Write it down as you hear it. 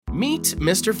Meet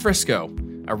Mr. Frisco,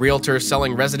 a realtor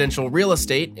selling residential real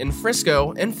estate in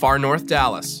Frisco and far north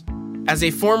Dallas. As a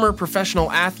former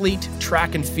professional athlete,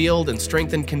 track and field, and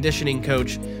strength and conditioning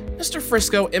coach, Mr.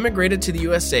 Frisco immigrated to the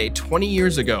USA 20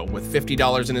 years ago with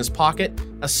 $50 in his pocket,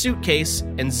 a suitcase,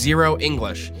 and zero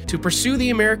English to pursue the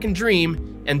American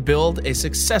dream and build a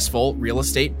successful real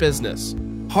estate business.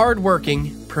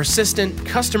 Hardworking, persistent,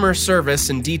 customer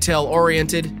service, and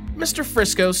detail-oriented, Mr.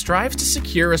 Frisco strives to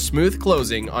secure a smooth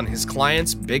closing on his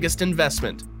client's biggest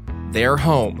investment, their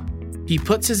home. He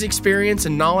puts his experience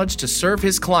and knowledge to serve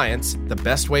his clients the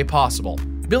best way possible.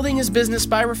 Building his business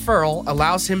by referral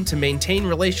allows him to maintain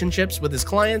relationships with his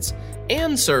clients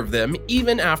and serve them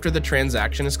even after the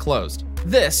transaction is closed.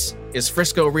 This is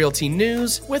Frisco Realty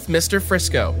News with Mr.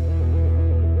 Frisco.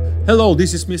 Hello,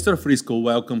 this is Mr. Frisco.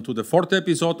 Welcome to the fourth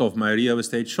episode of my real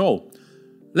estate show.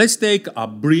 Let's take a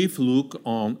brief look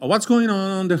on what's going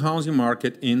on the housing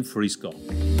market in Frisco.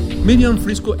 Median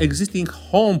Frisco existing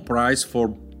home price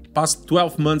for past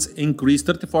 12 months increased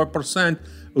 34%,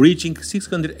 reaching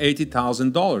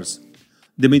 $680,000.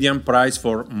 The median price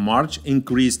for March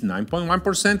increased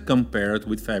 9.1% compared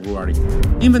with February.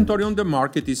 Inventory on the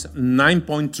market is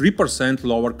 9.3%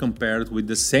 lower compared with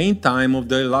the same time of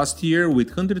the last year, with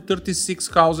 136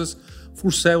 houses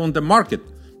for sale on the market.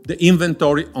 The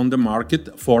inventory on the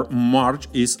market for March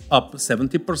is up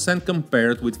 70%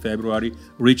 compared with February,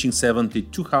 reaching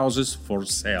 72 houses for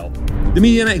sale. The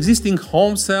median existing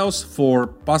home sales for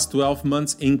past 12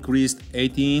 months increased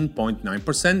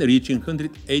 18.9%, reaching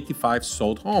 185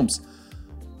 sold homes.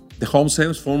 The home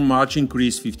sales for March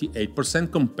increased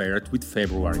 58% compared with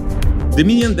February. The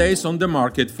median days on the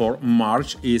market for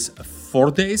March is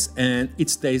 4 days, and it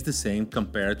stays the same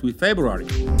compared with February.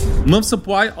 Month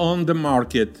supply on the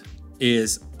market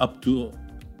is up to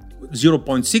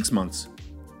 0.6 months,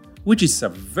 which is a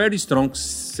very strong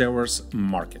seller's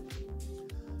market.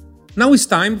 Now it's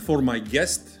time for my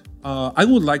guest. I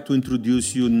would like to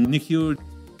introduce you Nikhil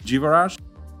Jeevaraj,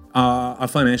 a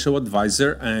financial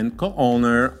advisor and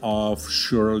co-owner of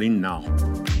Surely Now.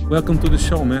 Welcome to the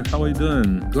show, man. How are you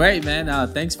doing? Great, man.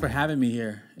 Thanks for having me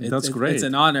here. That's great. It's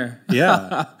an honor.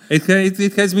 Yeah.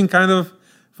 It has been kind of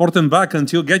forth and back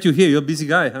until get you here. You're a busy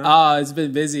guy, huh? It's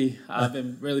been busy. I've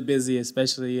been really busy,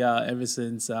 especially ever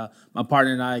since my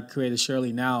partner and I created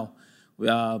Surely Now.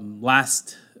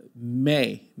 Last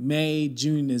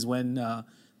June is when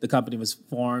the company was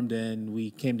formed, and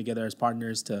we came together as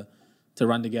partners to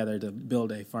run together to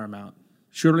build a firm out.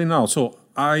 Surely Now. So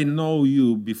I know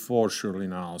you before Surely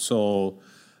Now. So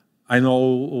I know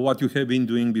what you have been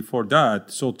doing before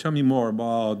that. So tell me more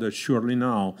about the Surely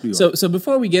Now. So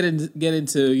before we get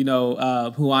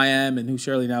into who I am and who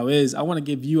Surely Now is, I want to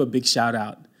give you a big shout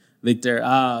out, Viktor.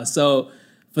 So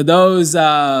for those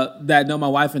that know my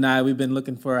wife and I, we've been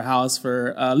looking for a house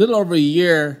for a little over a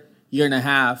year and a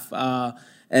half.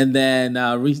 And then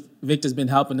Viktor's been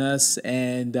helping us,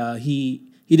 and he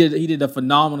did a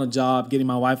phenomenal job getting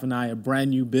my wife and I a brand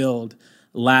new build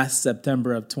last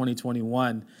September of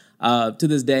 2021. To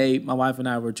this day, my wife and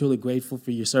I were truly grateful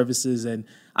for your services, and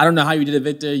I don't know how you did it,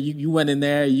 Viktor. You went in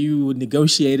there, you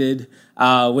negotiated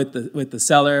with the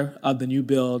seller of the new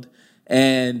build,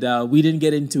 and we didn't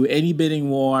get into any bidding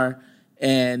war,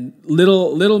 and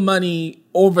little money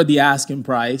over the asking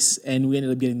price, and we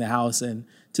ended up getting the house. And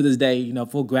to this day,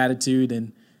 full gratitude,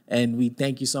 and we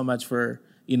thank you so much for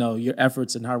your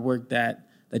efforts and hard work that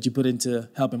you put into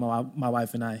helping my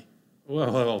wife and I.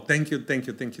 Well, thank you.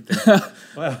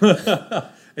 Well,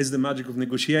 it's the magic of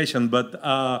negotiation, but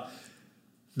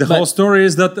the whole story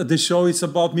is that the show is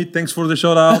about me. Thanks for the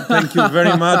shout out. Thank you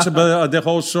very much. But the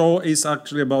whole show is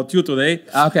actually about you today.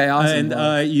 Okay, awesome.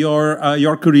 And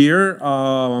your career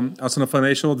as a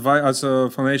financial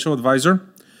advisor.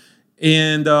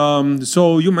 And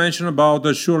so you mentioned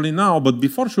about Surely Now, but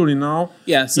before Surely Now,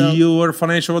 you were a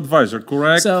financial advisor,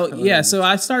 correct? So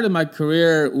I started my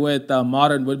career with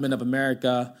Modern Woodmen of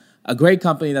America, a great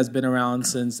company that's been around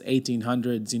since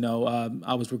 1800s.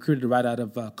 I was recruited right out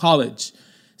of college.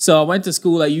 So I went to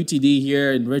school at UTD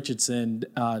here in Richardson,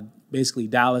 basically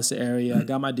Dallas area. I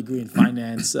got my degree in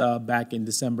finance back in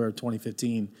December of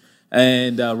 2015.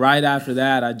 And right after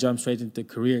that, I jumped straight into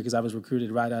career because I was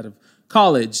recruited right out of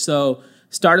college. So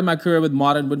started my career with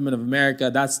Modern Woodmen of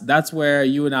America. That's where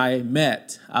you and I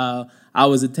met. I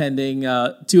was attending 2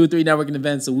 or 3 networking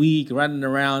events a week, running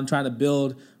around trying to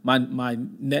build my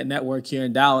network here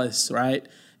in Dallas, right?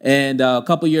 And a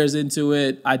couple years into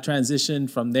it, I transitioned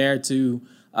from there to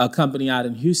a company out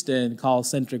in Houston called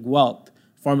Centric Wealth,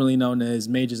 formerly known as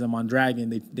Majors and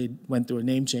Mondragon. They went through a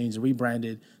name change and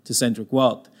rebranded to Centric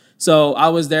Wealth. So I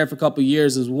was there for a couple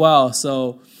years as well.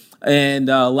 So And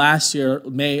last year,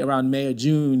 around May or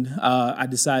June, I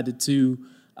decided to.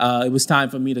 It was time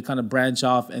for me to kind of branch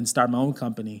off and start my own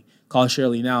company called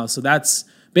Surely Now. So that's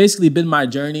basically been my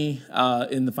journey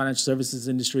in the financial services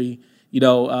industry.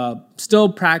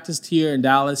 Still practiced here in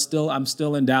Dallas. I'm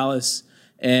still in Dallas,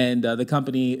 and the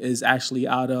company is actually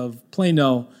out of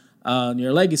Plano,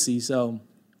 near Legacy. So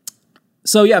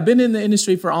yeah, I've been in the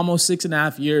industry for almost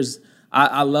 6.5 years.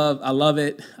 I love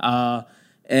it.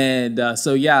 It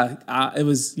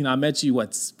was, I met you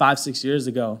 5-6 years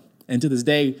ago, and to this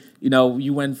day,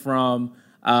 you went from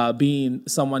being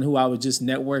someone who I would just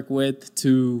network with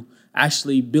to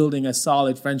actually building a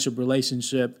solid friendship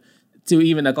relationship to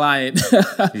even a client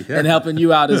and helping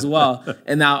you out as well.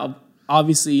 And now,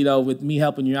 obviously, with me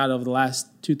helping you out over the last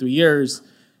 2-3 years,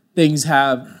 things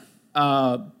have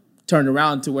turned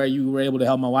around to where you were able to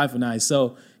help my wife and I.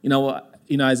 So,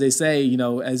 as they say,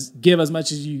 give as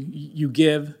much as you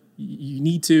give, you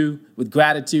need to, with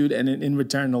gratitude, and in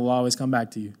return, they'll always come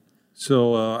back to you.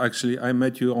 So actually, I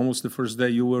met you almost the first day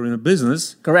you were in a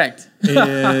business. Correct.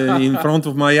 In front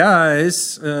of my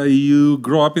eyes, you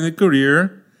grow up in a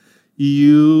career.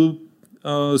 You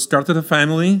started a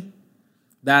family.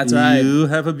 That's right. You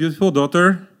have a beautiful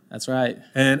daughter. That's right.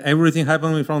 And everything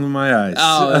happened in front of my eyes.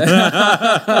 Oh,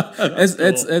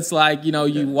 it's like,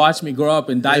 you watch me grow up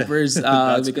in diapers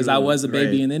because I was a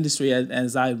baby in the industry.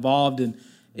 As I evolved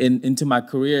into my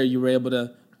career, you were able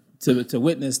to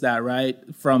witness that, right?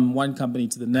 From one company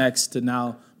to the next to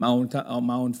now my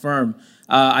own firm.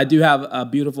 I do have a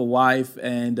beautiful wife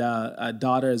and a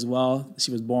daughter as well.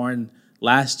 She was born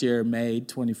last year, May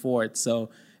 24th. So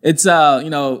it's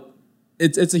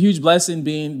it's a huge blessing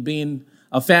being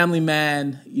a family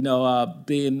man,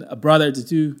 being a brother to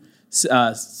two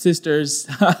sisters,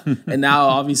 and now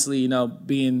obviously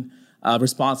being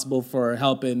responsible for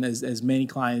helping as many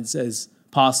clients as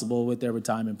possible with their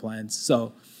retirement plans.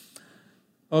 So,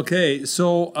 okay,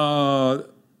 so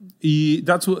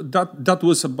that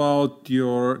was about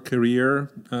your career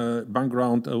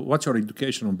background. What's your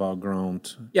educational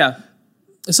background? Yeah.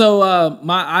 So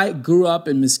I grew up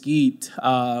in Mesquite,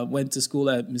 went to school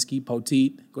at Mesquite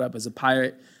Poteet, grew up as a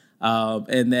pirate.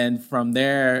 And then from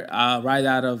there, right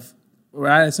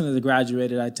as soon as I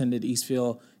graduated, I attended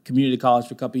Eastfield Community College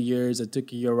for a couple of years. I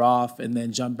took a year off and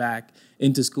then jumped back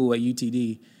into school at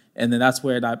UTD. And then that's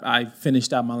where I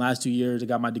finished out my last 2 years. I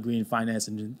got my degree in finance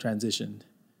and transitioned.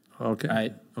 Okay.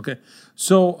 Right. Okay.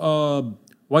 So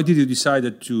why did you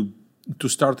decide to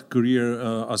start a career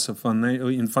as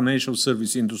in financial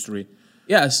service industry?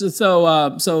 Yeah,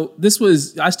 so this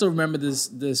was, I still remember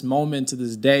this moment to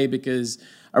this day, because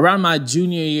around my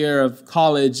junior year of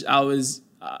college, I was,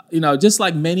 just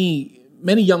like many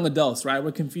young adults, right?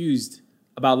 We're confused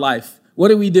about life. What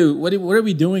do we do? What are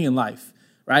we doing in life,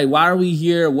 right? Why are we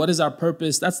here? What is our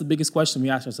purpose? That's the biggest question we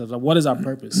ask ourselves. Like, what is our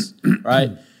purpose,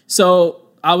 right? So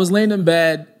I was laying in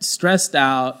bed, stressed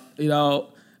out,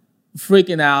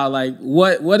 freaking out, like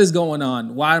what is going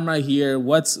on? Why am I here?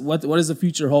 What does the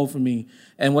future hold for me?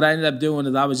 And what I ended up doing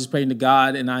is I was just praying to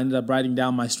God, and I ended up writing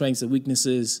down my strengths and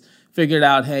weaknesses. Figured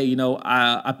out, hey,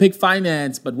 I picked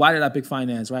finance, but why did I pick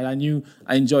finance? Right? I knew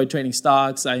I enjoyed trading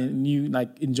stocks. I knew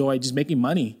enjoyed just making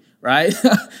money, right?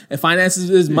 And finance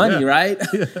is money, right?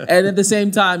 Yeah. And at the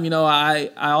same time, I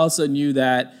also knew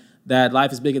that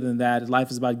life is bigger than that. Life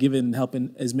is about giving and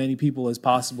helping as many people as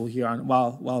possible here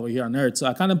while we're here on Earth. So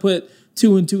I kind of put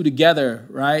 2 and 2 together,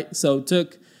 right? So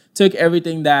took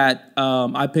everything that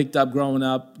I picked up growing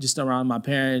up just around my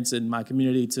parents and my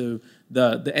community to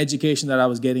the education that I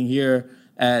was getting here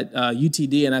at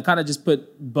UTD, and I kind of just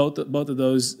put both of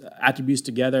those attributes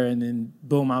together, and then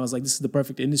boom, I was like, this is the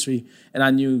perfect industry. And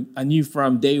I knew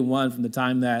from day one, from the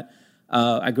time that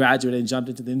I graduated and jumped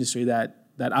into the industry, that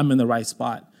I'm in the right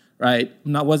spot. Right,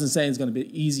 wasn't saying it's going to be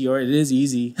easy, or it is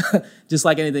easy, just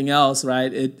like anything else.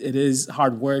 Right, it is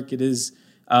hard work. It is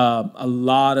a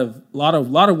lot of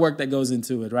work that goes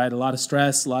into it. Right, a lot of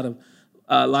stress, a lot of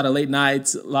late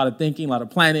nights, a lot of thinking, a lot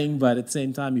of planning. But at the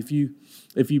same time, if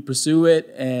you pursue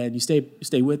it and you stay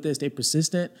with it, stay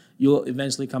persistent, you'll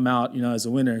eventually come out, as a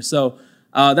winner. So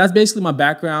that's basically my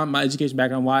background, my education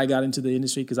background, why I got into the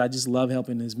industry, because I just love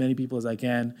helping as many people as I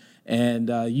can,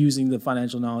 and using the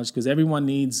financial knowledge, because everyone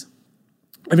needs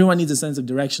a sense of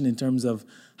direction in terms of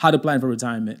how to plan for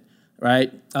retirement,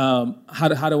 right? How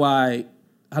do I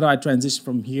transition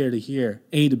from here to here,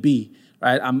 A to B,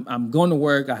 right? I'm going to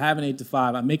work, I have an 8 to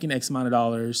 5, I'm making X amount of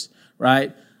dollars,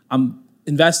 right? I'm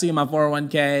investing in my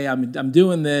 401k, I'm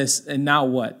doing this, and now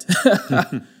what?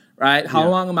 Right? How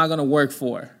long am I going to work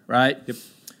for, right? Yep.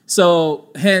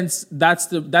 So hence, that's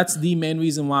the main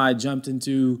reason why I jumped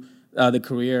into the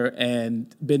career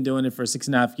and been doing it for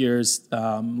 6.5 years.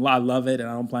 I love it, and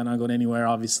I don't plan on going anywhere.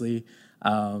 Obviously,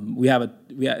 we have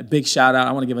a big shout out.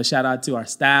 I want to give a shout out to our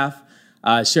staff.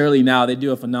 Shirley, now they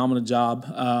do a phenomenal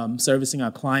job servicing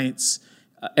our clients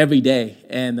every day,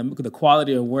 and the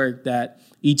quality of work that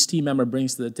each team member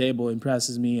brings to the table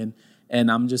impresses me,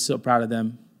 and I'm just so proud of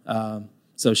them.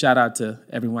 So shout out to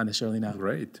everyone at Shirley now.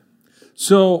 Great.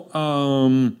 So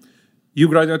you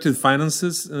graduated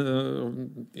finances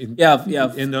in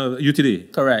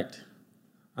UTD? Correct.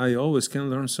 I always can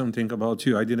learn something about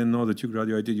you. I didn't know that you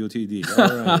graduated UTD. All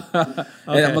right. Okay.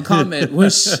 And I'm a comment.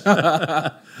 Wish.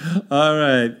 All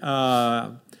right.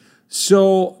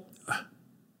 So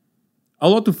a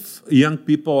lot of young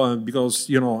people, because,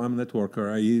 I'm a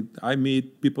networker, I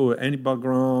meet people with any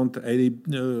background, any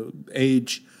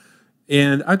age,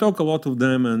 and I talk a lot of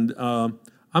them, and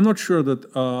I'm not sure that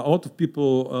a lot of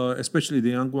people, especially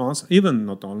the young ones, even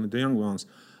not only the young ones,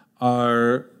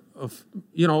 are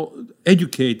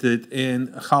educated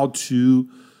in how to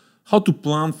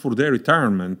plan for their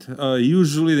retirement.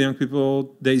 Usually the young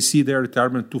people, they see their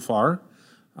retirement too far.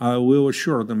 I will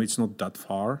assure them it's not that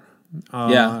far.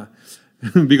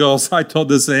 Because I thought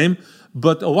the same.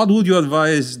 But what would you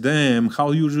advise them,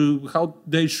 how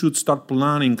they should start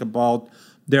planning about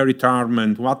their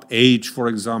retirement? What age, for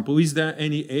example? Is there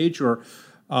any age, or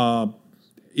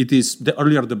it is the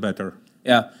earlier the better?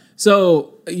 Yeah.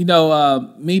 So,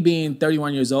 me being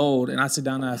 31 years old, and I sit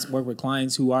down and I work with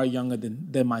clients who are younger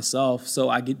than myself, so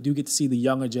I do get to see the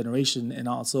younger generation, and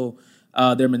also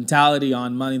their mentality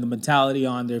on money, the mentality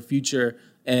on their future,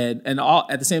 and all,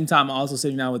 at the same time, I'm also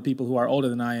sitting down with people who are older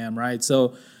than I am, right?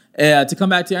 So to come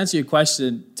back to answer your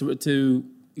question,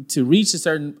 to reach a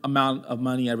certain amount of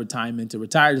money at retirement, to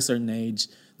retire at a certain age,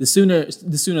 the sooner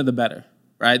the better,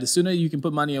 right? The sooner you can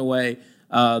put money away,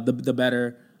 the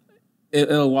better.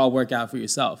 It'll all work out for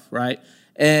yourself, right?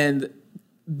 And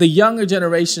the younger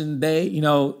generation, they,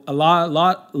 a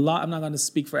lot. I'm not going to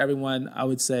speak for everyone. I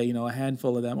would say, a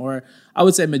handful of them, or I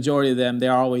would say majority of them,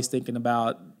 they're always thinking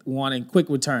about wanting quick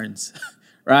returns,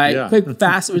 right? Yeah. Quick,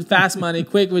 fast money,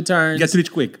 quick returns. Get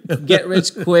rich quick. Get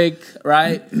rich quick,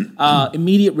 right?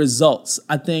 Immediate results.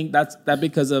 I think that's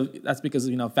because of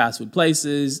fast food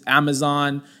places,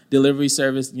 Amazon delivery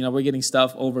service. We're getting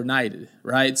stuff overnight,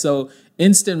 right? So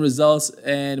instant results.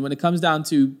 And when it comes down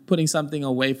to putting something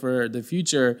away for the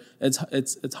future,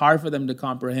 it's hard for them to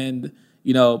comprehend,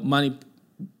 money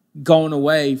going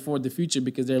away for the future,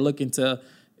 because they're looking to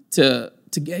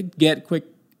get quick,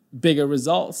 bigger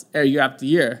results year after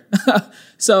year.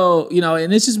 So,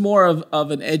 and it's just more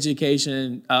of an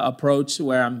education approach,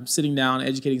 where I'm sitting down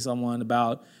educating someone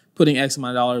about putting X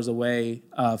amount of dollars away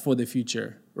for the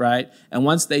future, right? And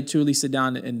once they truly sit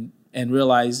down and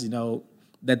realize,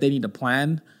 that they need to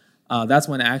plan, that's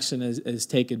when action is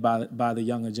taken by the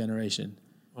younger generation.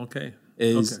 Okay.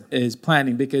 Is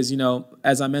planning, because,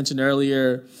 as I mentioned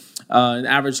earlier, an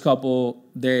average couple,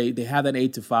 they have an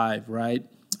 8 to 5, right?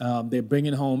 They're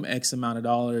bringing home X amount of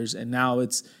dollars, and now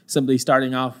it's simply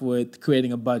starting off with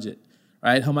creating a budget,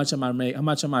 right? How much am I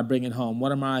bringing home?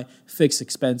 What are my fixed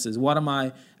expenses? What am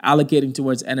I allocating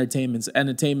towards entertainment?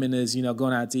 Entertainment is,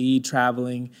 going out to eat,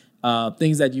 traveling,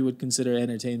 things that you would consider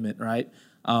entertainment, right?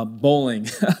 Bowling,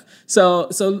 so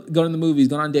going to the movies,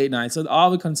 going on date night. So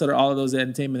all we consider all of those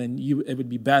entertainment, and it would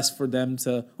be best for them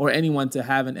or anyone to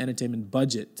have an entertainment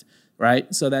budget,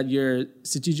 right? So that you're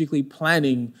strategically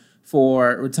planning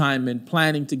for retirement,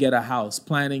 planning to get a house,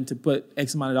 planning to put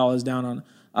X amount of dollars down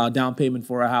on down payment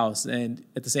for a house, and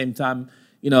at the same time,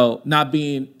 not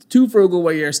being too frugal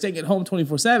where you're staying at home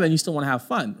 24/7. You still want to have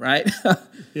fun, right?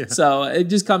 Yeah. So it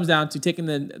just comes down to taking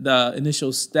the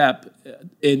initial step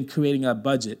in creating a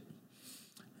budget.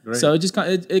 Great. So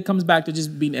it comes back to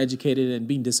just being educated and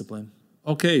being disciplined.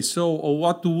 Okay, so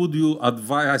what would you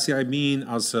advise?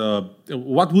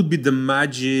 What would be the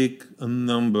magic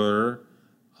number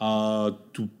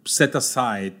to set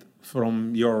aside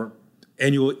from your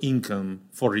annual income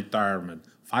for retirement?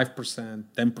 5%,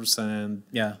 10%?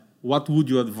 Yeah. What would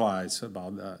you advise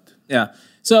about that? Yeah.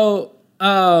 So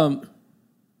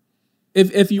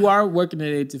if you are working at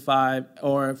 8 to 5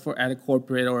 or at a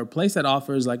corporate or a place that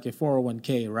offers like a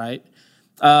 401k, right?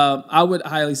 I would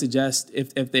highly suggest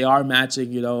if they are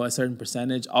matching, a certain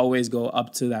percentage, always go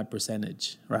up to that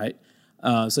percentage, right?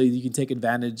 So you can take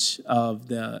advantage of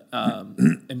the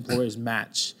employer's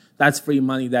match. That's free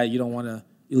money that you don't want to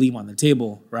leave on the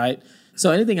table, right? So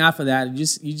anything after that, you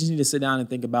just need to sit down and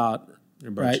think about,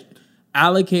 right,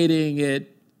 allocating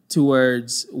it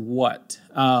towards what?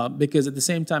 Because at the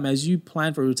same time, as you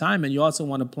plan for retirement, you also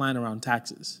want to plan around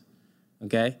taxes.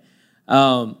 Okay,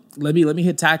 let me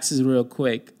hit taxes real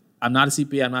quick. I'm not a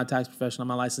CPA. I'm not a tax professional. I'm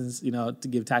not licensed, to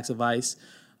give tax advice.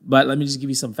 But let me just give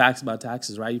you some facts about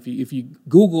taxes, right? If you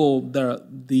Google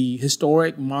the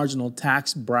historic marginal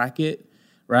tax bracket,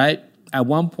 right? At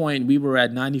one point, we were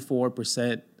at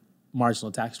 94%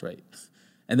 marginal tax rate.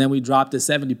 And then we dropped to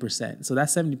 70%. So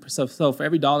that's 70%. So for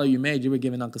every dollar you made, you were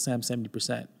giving Uncle Sam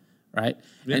 70%, right?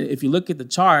 Yeah. And if you look at the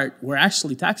chart,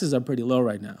 taxes are pretty low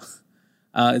right now.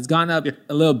 It's gone up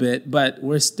a little bit, but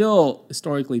we're still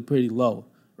historically pretty low,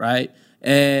 right?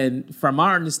 And from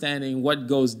our understanding, what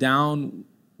goes down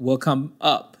will come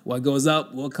up. What goes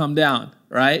up will come down,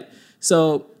 right?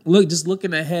 So just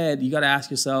looking ahead, you got to ask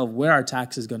yourself, where are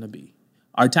taxes going to be?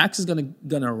 Are taxes going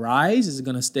to rise? Is it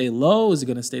going to stay low? Is it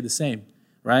going to stay the same,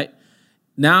 right?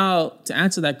 Now, to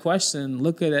answer that question,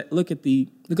 look at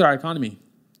our economy.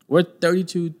 We're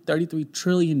 $33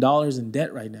 trillion in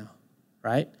debt right now,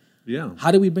 right? Yeah. How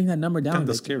do we bring that number down?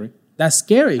 That's scary. That's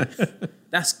scary.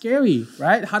 That's scary,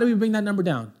 right? How do we bring that number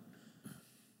down?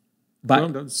 Well,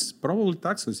 that's probably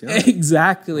taxes, yeah.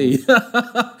 Exactly.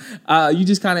 You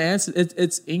just kind of answered.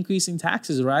 It's increasing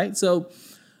taxes, right? So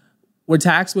we're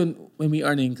taxed when we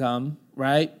earn income,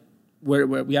 right?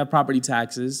 We have property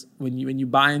taxes. When you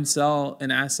buy and sell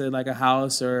an asset like a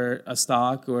house or a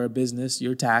stock or a business,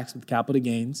 you're taxed with capital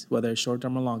gains, whether it's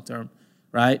short-term or long-term,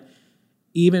 right?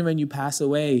 Even when you pass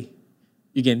away,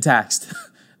 you're getting taxed.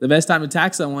 The best time to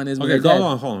tax someone is when they're dead.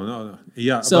 Hold on. No.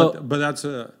 Yeah, so, but that's...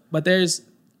 But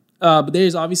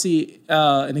there's obviously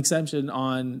an exemption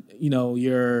on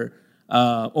your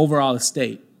overall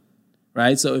estate,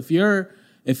 right? So if you're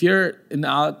and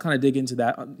I'll kind of dig into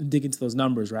those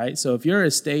numbers, right? So if your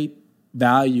estate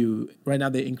value right now,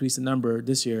 they increased the number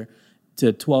this year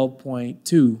to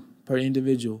 12.2 per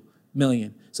individual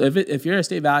million. So if your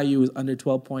estate value is under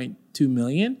 12.2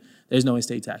 million, there's no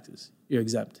estate taxes. You're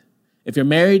exempt. If you're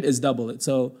married, it's double it.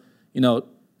 So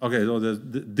Okay, so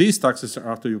these taxes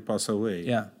are after you pass away.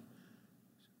 Yeah.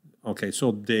 Okay,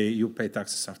 so you pay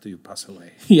taxes after you pass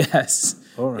away. Yes.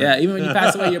 All right. Yeah, even when you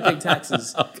pass away, you're paying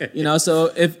taxes. Okay.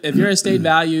 So if your estate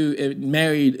value,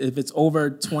 married, if it's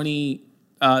over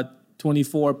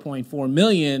 24.4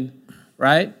 million,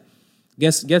 right?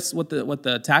 Guess what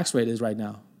the tax rate is right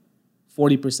now?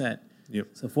 40%. Yep.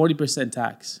 So 40%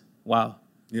 tax. Wow.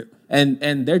 Yep.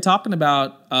 And they're talking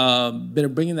about they're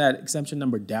bringing that exemption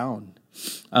number down.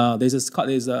 There's in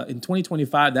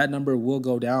 2025 that number will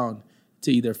go down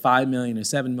to either 5 million or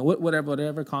 7 million,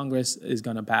 whatever Congress is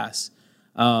going to pass.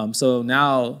 So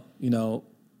now,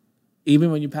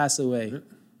 even when you pass away,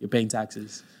 you're paying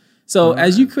taxes. So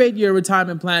as you create your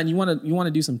retirement plan, you want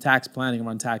to do some tax planning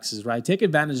around taxes, right? Take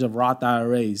advantage of Roth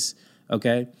IRAs,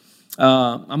 okay?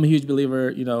 I'm a huge believer,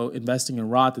 investing in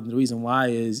Roth, and the reason why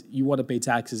is you want to pay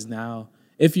taxes now.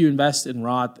 If you invest in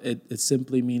Roth, it's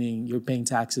simply meaning you're paying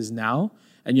taxes now,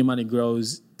 and your money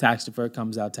grows, tax deferred,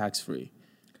 comes out tax free.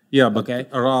 Yeah, but a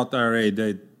Roth IRA,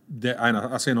 they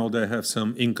as you know, they have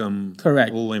some income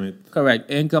limit.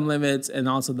 Correct. Income limits, and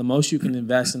also the most you can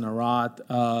invest in a Roth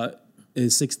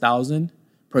is $6,000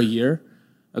 per year.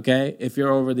 Okay, if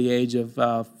you're over the age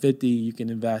of 50, you can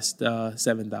invest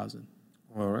 $7,000.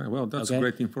 All right. Well, that's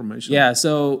great information. Yeah.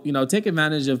 So take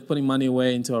advantage of putting money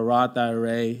away into a Roth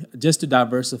IRA just to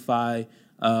diversify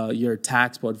your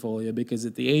tax portfolio, because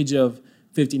at the age of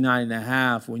 59 and a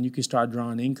half, when you can start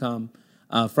drawing income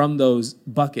from those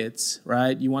buckets,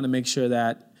 right? You want to make sure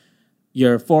that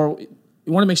all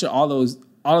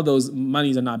of those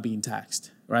monies are not being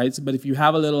taxed, right? So, but if you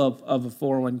have a little of a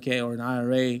 401k or an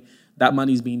IRA, that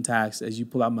money's being taxed as you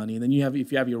pull out money. And then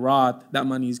if you have your Roth, that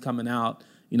money is coming out,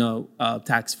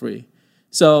 tax free.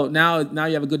 So now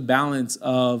you have a good balance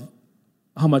of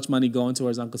how much money going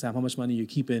towards Uncle Sam, how much money you're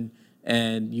keeping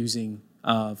and using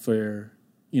for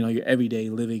your everyday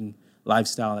living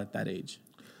lifestyle at that age.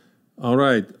 All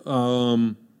right.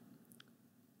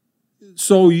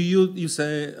 So you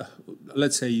say,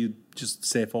 let's say you just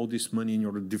save all this money in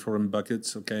your different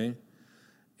buckets, okay?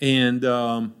 And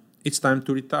it's time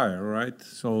to retire, right?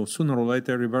 So sooner or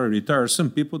later, everybody retires.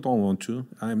 Some people don't want to.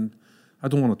 I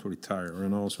don't want to retire,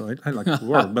 so I like to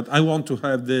work, but I want to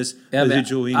have this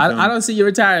residual income. I don't see you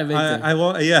retiring, Victor. I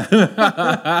want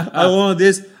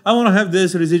this. I want to have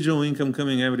this residual income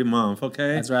coming every month,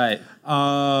 okay? That's right.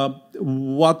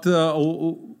 What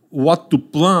to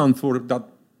plan for that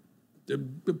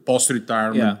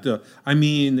post-retirement? Yeah.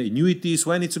 Annuities,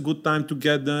 when it's a good time to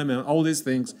get them, and all these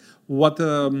things. What?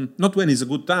 Not when it's a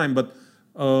good time, but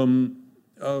how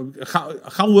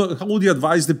would you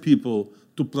advise the people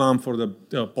to plan for the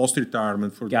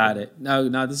post-retirement? Got it.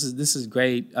 No, this is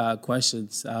great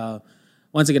questions.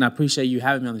 Once again, I appreciate you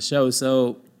having me on the show.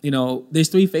 So, there's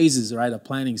 3 phases, right, of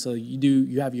planning. So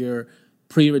you have your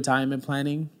pre-retirement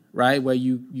planning, right? Where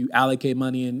you allocate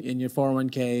money in your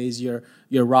 401ks,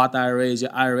 your Roth IRAs,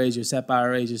 your SEP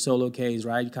IRAs, your solo Ks,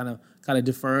 right? You kind of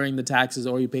deferring the taxes,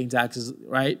 or you're paying taxes,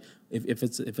 right? If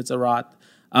it's a Roth,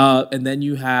 and then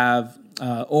you have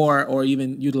or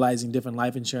even utilizing different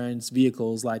life insurance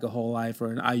vehicles like a whole life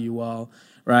or an IUL,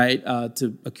 right?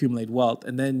 To accumulate wealth,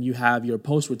 and then you have your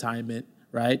post retirement,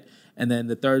 right? And then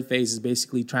the third phase is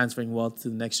basically transferring wealth to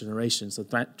the next generation. So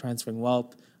transferring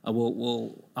wealth,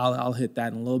 I'll hit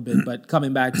that in a little bit. But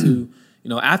coming back to,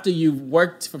 after you've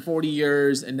worked for 40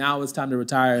 years and now it's time to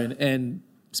retire. And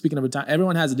speaking of retirement,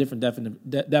 everyone has a different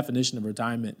definition of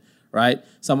retirement, right?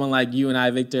 Someone like you and I,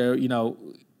 Victor,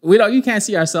 you can't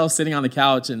see ourselves sitting on the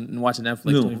couch and watching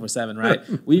Netflix 24/7, right?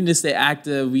 We need to stay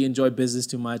active. We enjoy business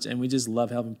too much, and we just love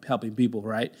helping people,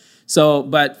 right? So,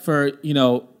 but for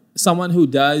someone who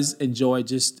does enjoy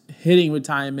just hitting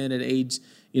retirement at age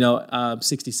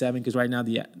 67, because right now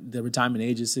the retirement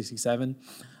age is 67,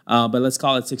 but let's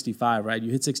call it 65, right?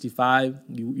 You hit 65,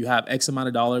 you have X amount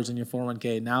of dollars in your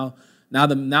 401k. Now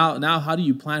how do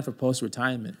you plan for post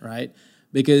retirement, right?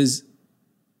 Because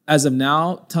as of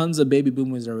now, tons of baby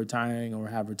boomers are retiring or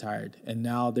have retired, and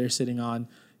now they're sitting on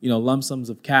lump sums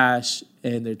of cash,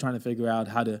 and they're trying to figure out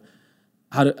how to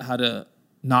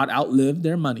not outlive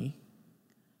their money.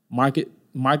 Market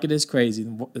is crazy.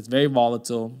 It's very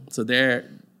volatile. So there's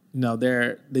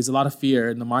a lot of fear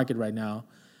in the market right now,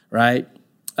 right?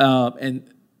 And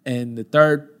the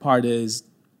third part is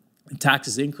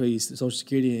taxes increase. The Social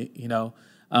Security,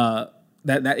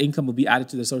 that income will be added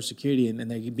to the Social Security, and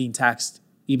they're being taxed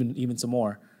even some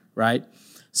more, right?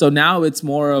 So now it's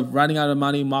more of running out of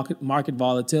money, market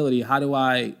volatility. How do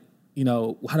I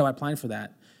plan for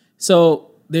that? So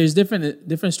there's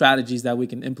different strategies that we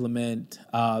can implement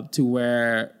to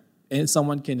where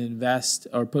someone can invest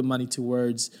or put money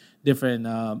towards different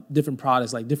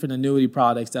products, like different annuity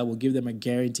products that will give them a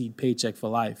guaranteed paycheck for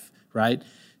life, right?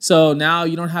 So now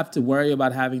you don't have to worry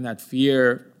about having that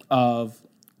fear of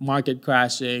market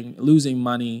crashing, losing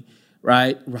money,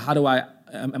 right?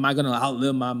 Am I going to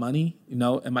outlive my money?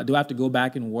 Do I have to go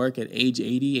back and work at age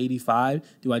 80, 85?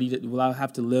 Will I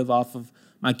have to live off of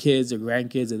my kids or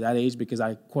grandkids at that age because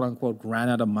I quote unquote ran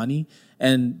out of money?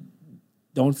 And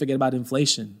don't forget about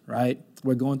inflation, right?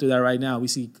 We're going through that right now. We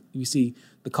see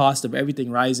the cost of everything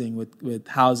rising with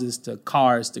houses to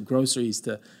cars to groceries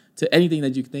to anything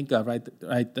that you can think of, right?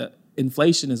 The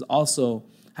inflation is also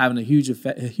having a huge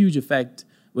effect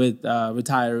with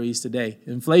retirees today.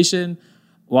 Inflation,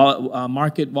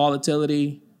 market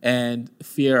volatility, and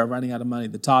fear of running out of money.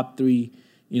 The top three,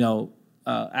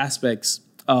 aspects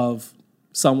of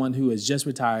someone who has just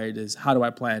retired is how do I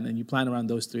plan? And you plan around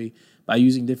those three by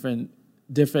using different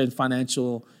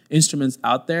financial instruments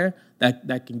out there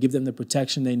that can give them the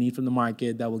protection they need from the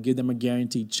market, that will give them a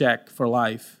guaranteed check for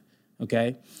life,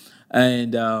 okay?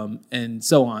 And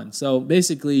so on. So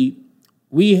basically,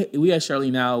 we at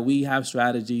Shirley Now, we have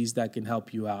strategies that can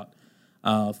help you out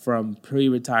from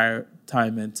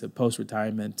pre-retirement to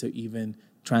post-retirement to even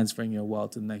transferring your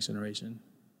wealth to the next generation.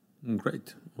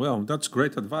 Great. Well, that's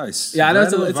great advice. Yeah, I know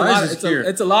it's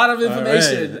a lot of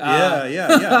information. Right.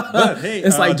 Yeah. But hey,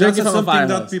 it's like drinking from a fire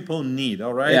something hose. that people need,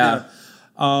 all right? Yeah.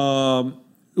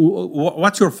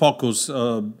 What's your focus?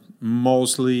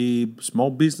 Mostly small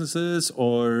businesses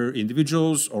or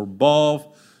individuals or both?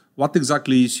 What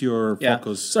exactly is your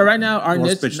focus? So right now, our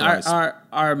niche,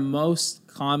 our most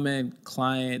common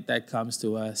client that comes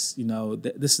to us,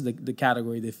 this is the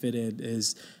category they fit in,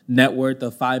 is net worth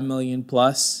of $5 million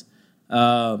plus,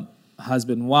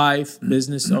 husband, wife,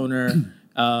 business owner,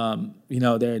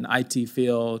 they're in IT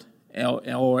field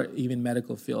or even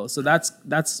medical field. So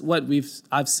that's what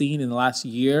I've seen in the last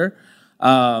year.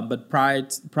 But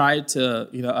prior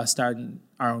to us starting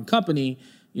our own company,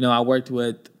 I worked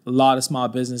with a lot of small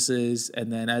businesses,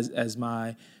 and then as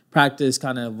my practice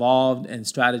kind of evolved and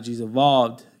strategies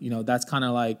evolved, that's kind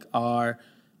of like our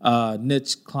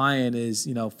niche client is,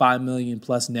 5 million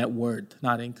plus net worth,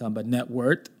 not income, but net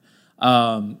worth.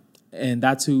 And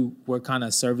that's who we're kind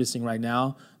of servicing right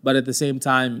now. But at the same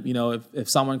time, if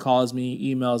someone calls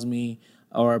me, emails me,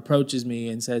 or approaches me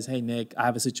and says, "Hey, Nick, I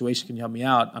have a situation. Can you help me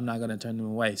out?" I'm not going to turn them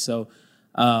away. So,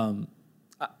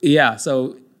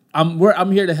 So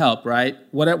I'm here to help, right?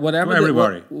 Whatever.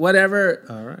 Everybody. Whatever.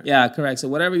 All right. Yeah, correct. So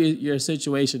whatever your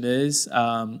situation is,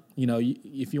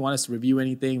 if you want us to review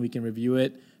anything, we can review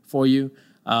it for you.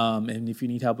 And if you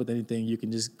need help with anything, you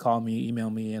can just call me, email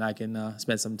me, and I can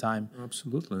spend some time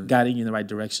guiding you in the right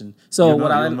direction. So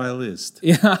you're on my list.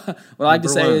 Yeah, what I like to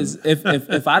say is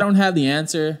if I don't have the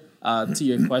answer to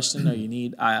your question or you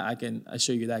need, I can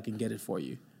assure you that I can get it for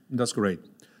you. That's great.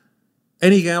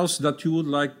 Anything else that you would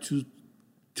like to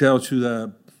tell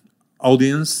to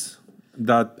audience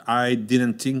that I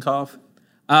didn't think of?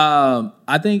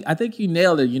 I think you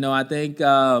nailed it. I think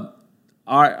our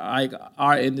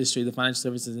industry, the financial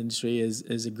services industry,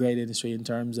 is a great industry in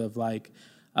terms of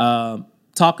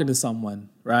talking to someone,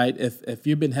 right? If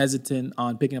you've been hesitant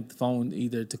on picking up the phone,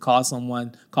 either to call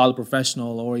someone, call a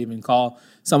professional, or even call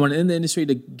someone in the industry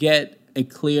to get a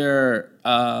clear,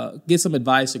 get some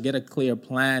advice or get a clear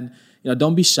plan,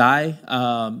 don't be shy.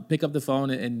 Pick up the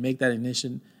phone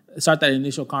and start that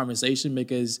initial conversation,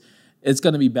 because it's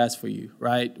going to be best for you,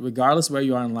 right? Regardless where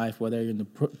you are in life, whether you're in the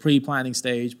pre-planning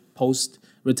stage,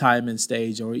 post-retirement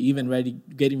stage, or even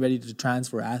getting ready to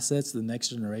transfer assets to the next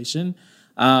generation,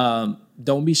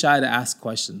 don't be shy to ask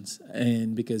questions.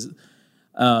 And because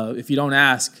if you don't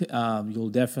ask, you'll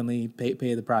definitely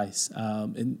pay the price.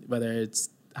 And whether it's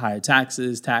higher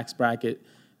taxes, tax bracket,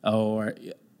 or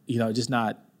just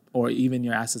not, or even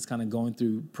your assets kind of going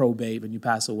through probate when you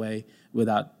pass away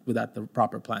without the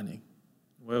proper planning.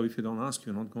 Well, if you don't ask,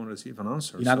 you're not going to receive an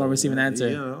answer. You're not going to receive an answer.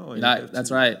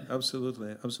 That's right.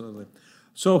 Absolutely.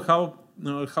 So how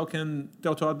can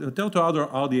tell to other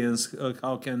audience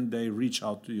how can they reach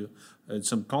out to you?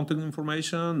 Some contact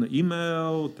information,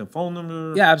 email, the phone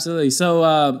number? Yeah, absolutely.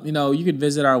 So you can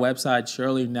visit our website,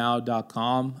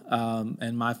 shirleynow.com,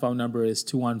 and my phone number is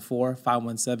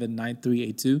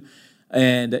 214-517-9382.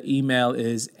 And the email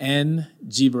is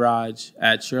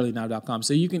njeevaraj@shirleynow.com.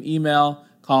 So you can email,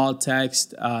 call,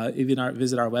 text, even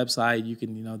visit our website. You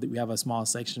can, we have a small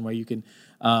section where you can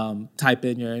type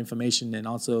in your information and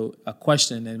also a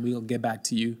question, and we'll get back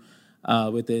to you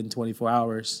within 24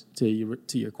 hours to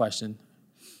your question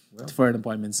for an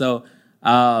appointment. So,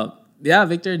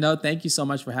 Victor, thank you so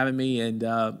much for having me. And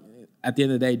at the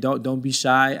end of the day, don't be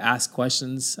shy. Ask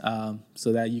questions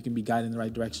so that you can be guided in the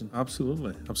right direction.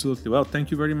 Absolutely. Well,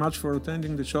 thank you very much for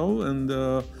attending the show, and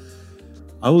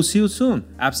I will see you soon.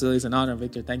 Absolutely. It's an honor,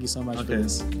 Victor. Thank you so much for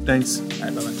this. Thanks. All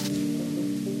right, bye-bye.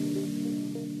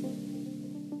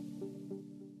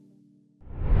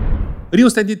 Real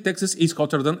estate in Texas is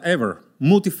hotter than ever.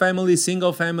 Multifamily,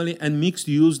 single-family, and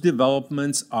mixed-use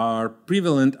developments are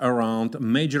prevalent around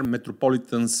major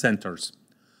metropolitan centers.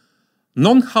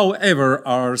 None, however,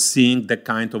 are seeing the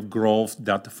kind of growth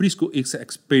that Frisco is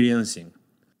experiencing.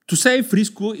 To say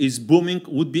Frisco is booming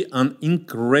would be an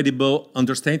incredible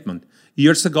understatement.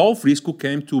 Years ago, Frisco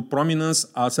came to prominence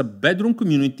as a bedroom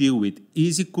community with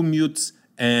easy commutes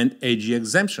and AG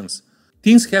exemptions.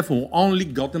 Things have only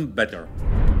gotten better.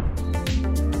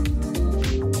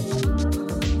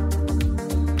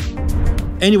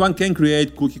 Anyone can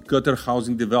create cookie-cutter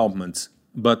housing developments,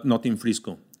 but not in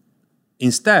Frisco.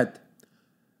 Instead,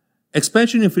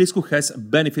 expansion in Frisco has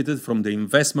benefited from the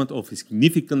investment of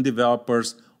significant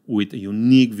developers with a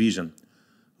unique vision.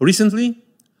 Recently,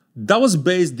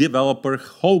 Dallas-based developer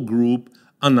Whole Group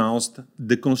announced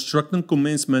the construction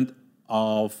commencement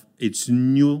of its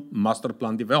new master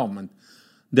plan development.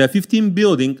 The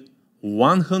 15-building,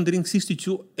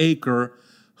 162-acre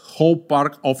Whole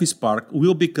Park Office Park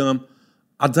will become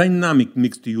a dynamic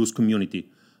mixed-use community.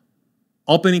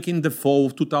 Opening in the fall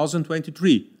of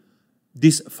 2023,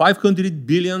 this $500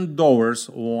 billion,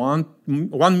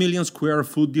 1 million square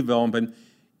foot development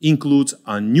includes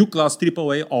a new Class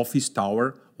AAA office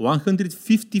tower,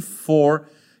 154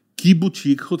 key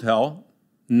boutique hotel,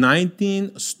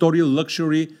 19-story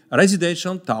luxury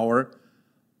residential tower,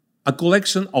 a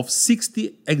collection of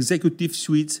 60 executive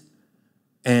suites,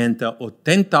 and a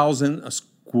 10,000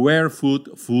 square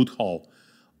foot food hall,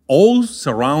 all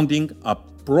surrounding a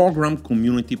program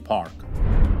community park.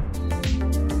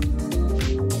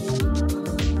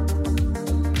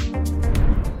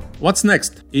 What's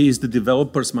next is the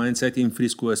developer's mindset in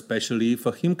Frisco, especially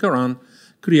Fahim Karan,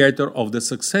 creator of the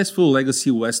successful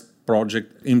Legacy West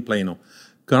project in Plano.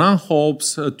 Karan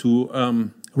hopes to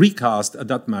recast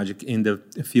that magic in the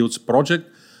Fields project,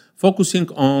 focusing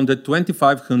on the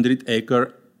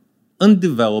 2,500-acre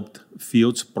undeveloped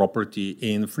Fields property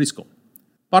in Frisco.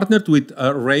 Partnered with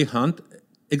Ray Hunt,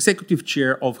 executive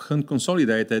chair of Hunt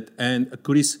Consolidated, and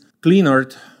Chris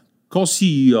Kleinert,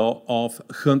 co-CEO of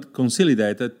Hunt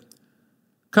Consolidated,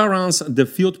 Karan's The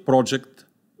Field project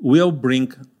will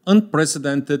bring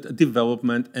unprecedented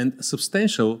development and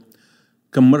substantial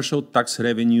commercial tax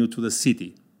revenue to the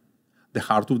city. The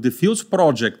heart of the Fields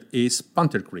project is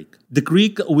Panther Creek. The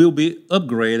creek will be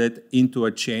upgraded into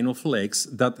a chain of lakes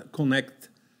that connect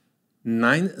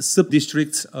 9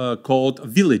 sub-districts called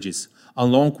villages,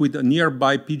 along with a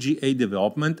nearby PGA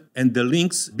development and the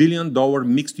Link's billion-dollar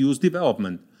mixed-use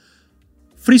development.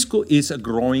 Frisco is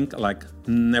growing like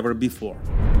never before.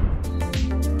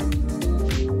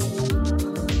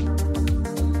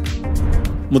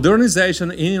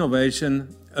 Modernization and innovation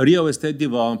real estate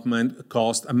development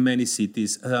cost many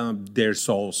cities their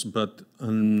souls, but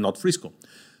not Frisco.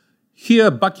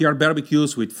 Here, backyard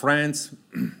barbecues with friends,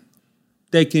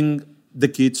 taking the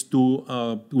kids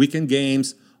to weekend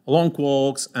games, long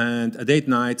walks, and date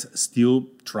nights still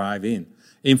thrive in.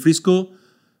 In Frisco,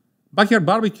 backyard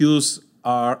barbecues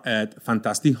are at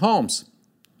fantastic homes.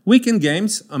 Weekend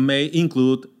games may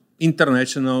include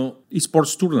international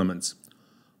esports tournaments.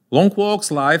 Long walks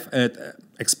live at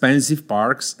expensive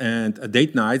parks and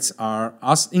date nights are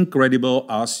as incredible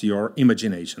as your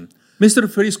imagination. Mr.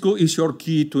 Frisco is your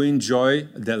key to enjoy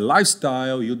the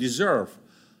lifestyle you deserve.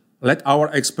 Let our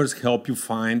experts help you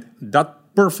find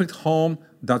that perfect home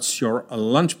that's your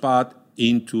launchpad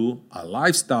into a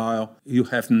lifestyle you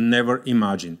have never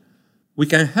imagined. We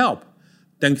can help.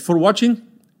 Thank you for watching,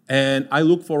 and I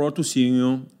look forward to seeing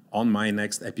you on my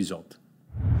next episode.